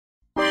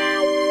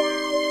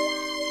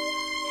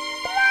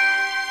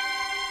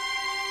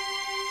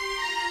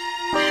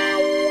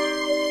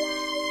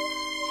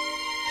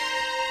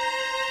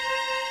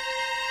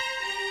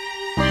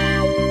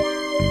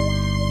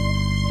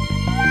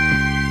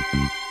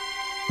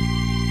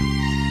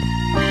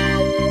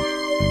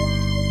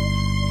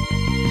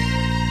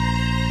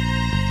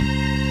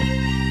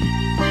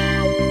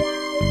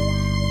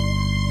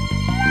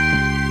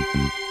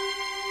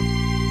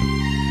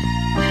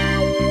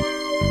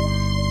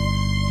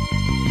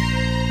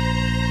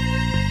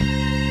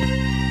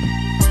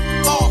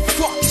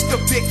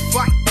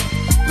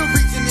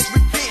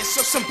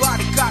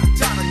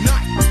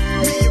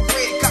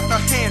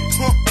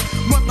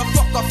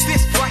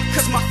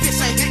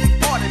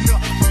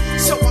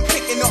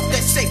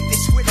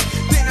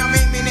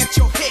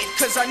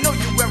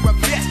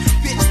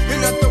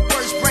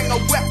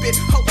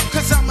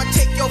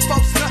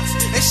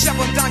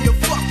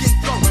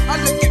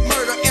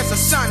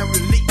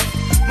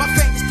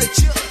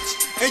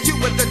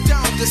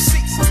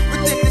deceased.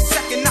 Within the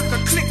second, I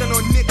could click on a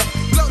nigga.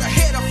 Blow the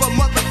head off a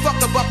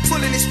motherfucker by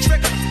pulling his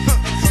trigger.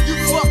 You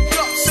fucked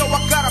up, so I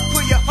gotta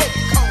pull your hope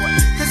cord.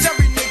 Cause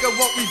every nigga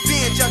want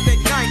revenge of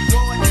that night,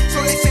 boy.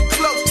 So listen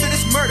close to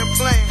this murder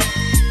plan.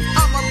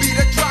 I'ma be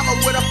the driver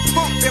with a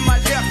pump in my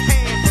left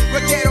hand.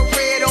 With Ghetto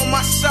Red on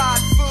my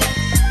side, fool.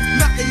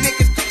 Knocking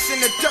niggas dicks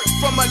in the dirt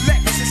from a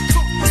Lexus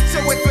coupe.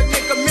 So if a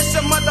nigga miss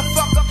a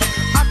motherfucker,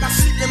 I got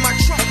sleep in my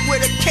trunk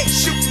with a K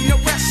shooting the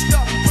rest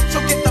of them. So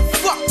get the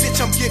fuck, bitch,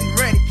 I'm getting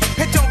ready.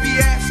 And don't be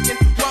asking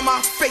why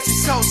my face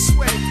is so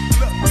sweaty.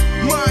 Look,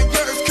 mind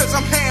yours, cause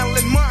I'm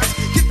handling mine.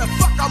 Get the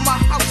fuck out my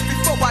house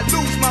before I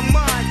lose my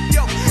mind,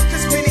 yo.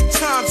 Cause many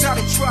times I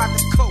done tried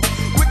to cope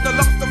with the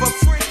loss of a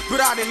friend, but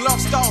I done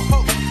lost all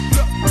hope.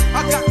 Look,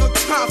 I got no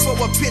time for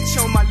a bitch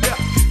on my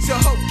left. So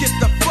hope, get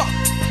the fuck.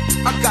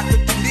 I got to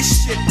do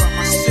this shit by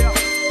myself.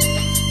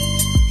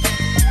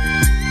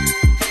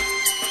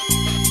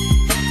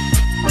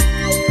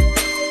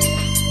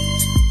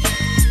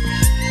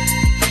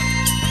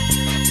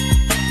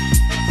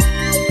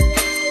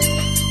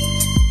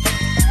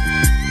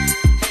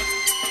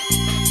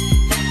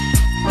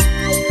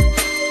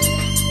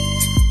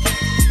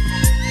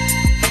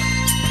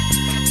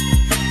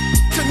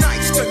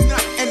 Tonight's the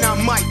night and I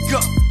might go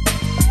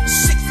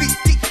 6 feet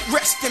deep,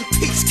 rest in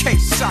peace,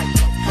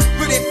 K-syco.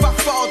 But if I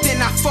fall,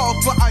 then I fall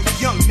for a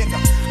young nigga.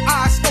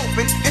 Eyes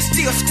open and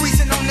still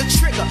squeezing on the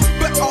trigger.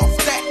 But off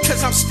that,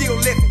 cause I'm still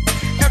living.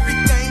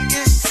 Everything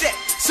is set,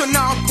 so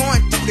now I'm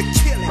going through the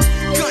killing.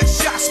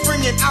 Gunshots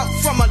springing out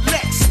from a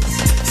Lexus.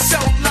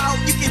 So loud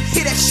you can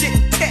hear that shit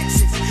in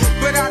Texas.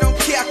 But I don't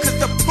care cause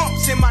the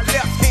pump's in my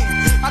left hand.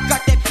 I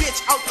got that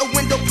bitch out the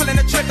window pulling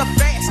the trigger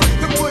fast.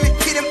 The bullet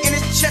hit him in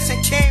his chest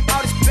and came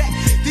out his back.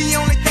 The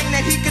only thing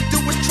that he could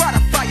do was try to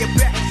fire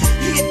back.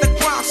 He hit the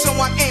ground, so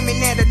I'm aiming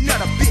at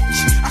another bitch.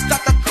 I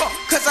stopped the car,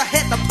 cause I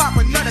had to pop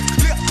another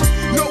clip.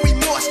 No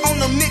remorse on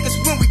them niggas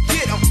when we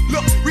get them.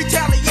 Look,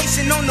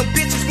 retaliation on them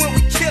bitches when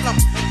we kill them.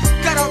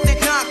 Got off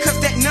that 9,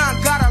 cause that 9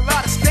 got a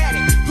lot of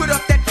static. Put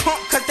up that pump,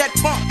 cause that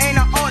pump ain't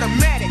an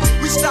automatic.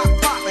 We stopped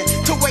popping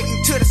to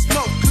waiting till the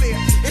smoke clear.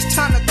 It's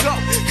time to go,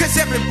 cause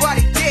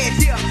everybody dead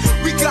here.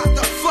 We got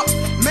the fuck,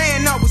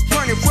 man, I was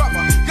burning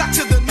rubber. Got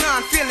to the 9,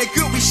 feeling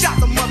good, we shot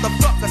the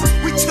motherfuckers.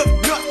 We took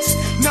nuts,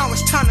 now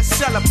it's time to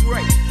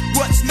celebrate.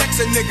 What's next,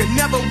 a nigga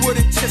never would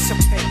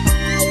anticipate.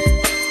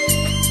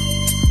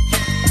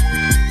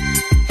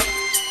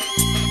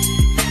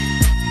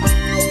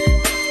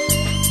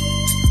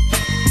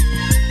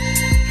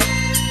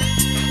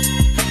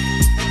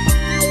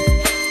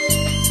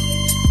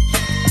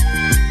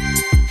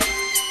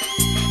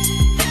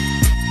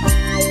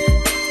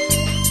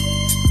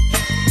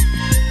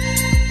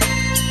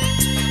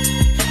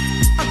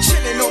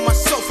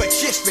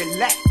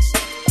 Relaxed.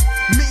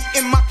 Me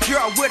and my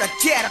girl with a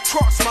gat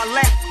across my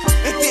lap.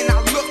 And then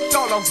I looked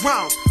all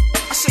around.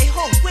 I say,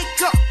 ho,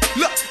 wake up.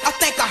 Look, I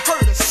think I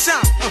heard a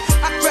sound.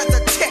 I grabbed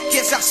the tech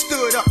as I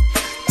stood up.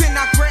 Then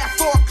I grabbed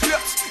 4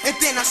 clips and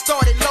then I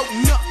started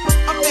loading up.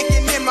 I'm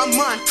thinking in my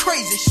mind,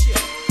 crazy shit.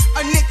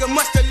 A nigga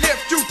must have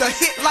lived through the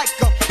hit like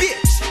a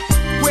bitch.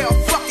 Well,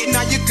 fuck it,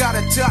 now you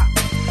gotta die.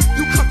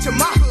 You come to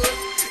my hood,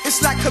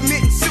 it's like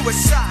committing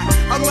suicide.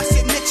 I must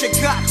admit you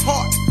got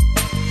heart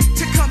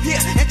to come here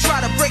and try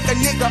to break a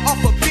nigga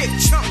off a big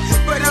chunk.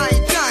 But I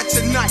ain't dying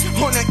tonight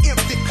on an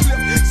empty clip.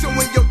 So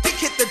when your dick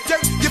hit the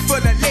dirt, you're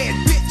full of lead,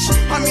 bitch.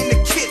 I'm in the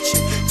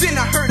kitchen,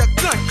 then I heard a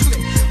gun click.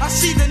 I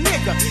see the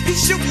nigga, he's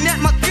shooting at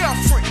my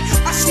girlfriend.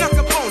 I snuck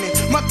up on him,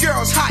 my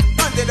girl's hiding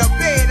under the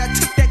bed. I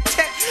took that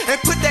tech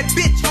and put that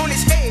bitch on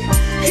his head.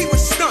 He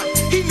was stunned,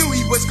 he knew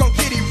he was gonna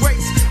get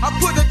erased. I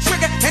put a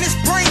trigger and his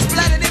brain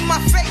splattered in my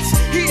face.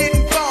 He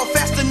didn't fall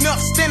fast enough,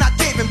 then I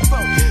gave him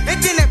 4. And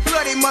then that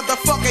bloody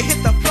motherfucker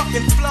hit the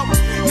fucking floor.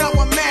 Now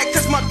I'm mad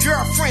cause my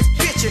girlfriend's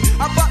bitching.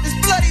 I bought this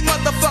bloody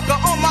motherfucker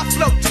on my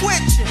floor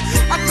twitching.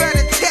 I grabbed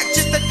a tech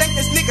just to think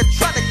this nigga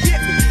tried to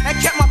get me. And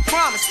kept my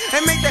promise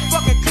and made that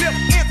fucking clip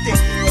empty.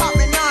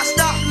 Popping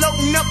non-stop,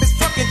 loading up his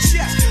fucking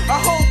chest. A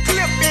whole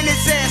clip in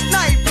his ass,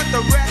 now he put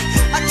the rest.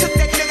 I took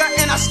that nigga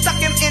and I stuck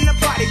him in the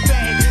body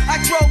bag. I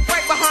drove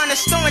right behind the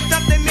store and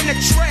dumped him in the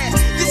trash.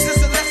 This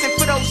is a lesson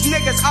for those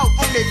niggas out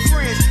on their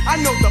friends. I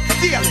know the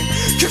feeling,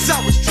 cause I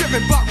was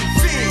driven by